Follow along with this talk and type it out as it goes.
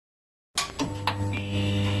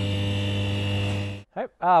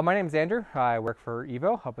Hi, my name's Andrew. I work for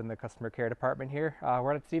Evo up in the customer care department here.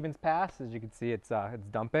 We're at Stevens Pass. As you can see, it's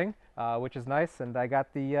dumping, which is nice. And I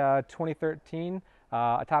got the 2013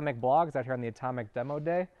 Atomic Blogs out here on the Atomic Demo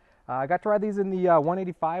Day. I got to ride these in the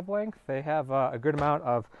 185 length. They have a good amount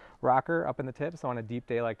of rocker up in the tip, so on a deep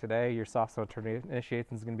day like today, your soft zone turn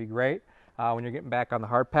initiation is going to be great. When you're getting back on the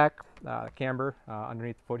hard pack, camber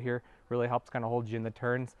underneath the foot here really helps kind of hold you in the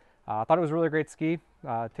turns. I thought it was a really great ski.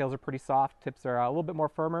 Tails are pretty soft, tips are a little bit more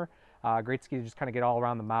firmer. Great ski to just kind of get all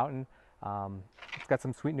around the mountain. It's got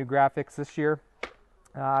some sweet new graphics this year.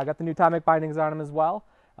 I got the new Atomic bindings on them as well.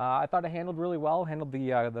 I thought it handled really well. Handled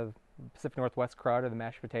the Pacific Northwest crud or the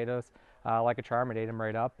mashed potatoes like a charm. It ate them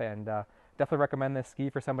right up, and definitely recommend this ski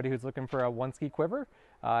for somebody who's looking for a one ski quiver.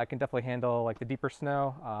 It can definitely handle like the deeper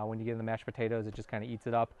snow. When you get in the mashed potatoes, it just kind of eats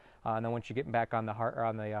it up. And then once you get back on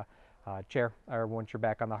the chair, or once you're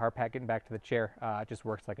back on the hard pack, getting back to the chair, it just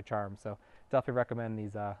works like a charm. So definitely recommend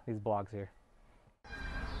these blogs here.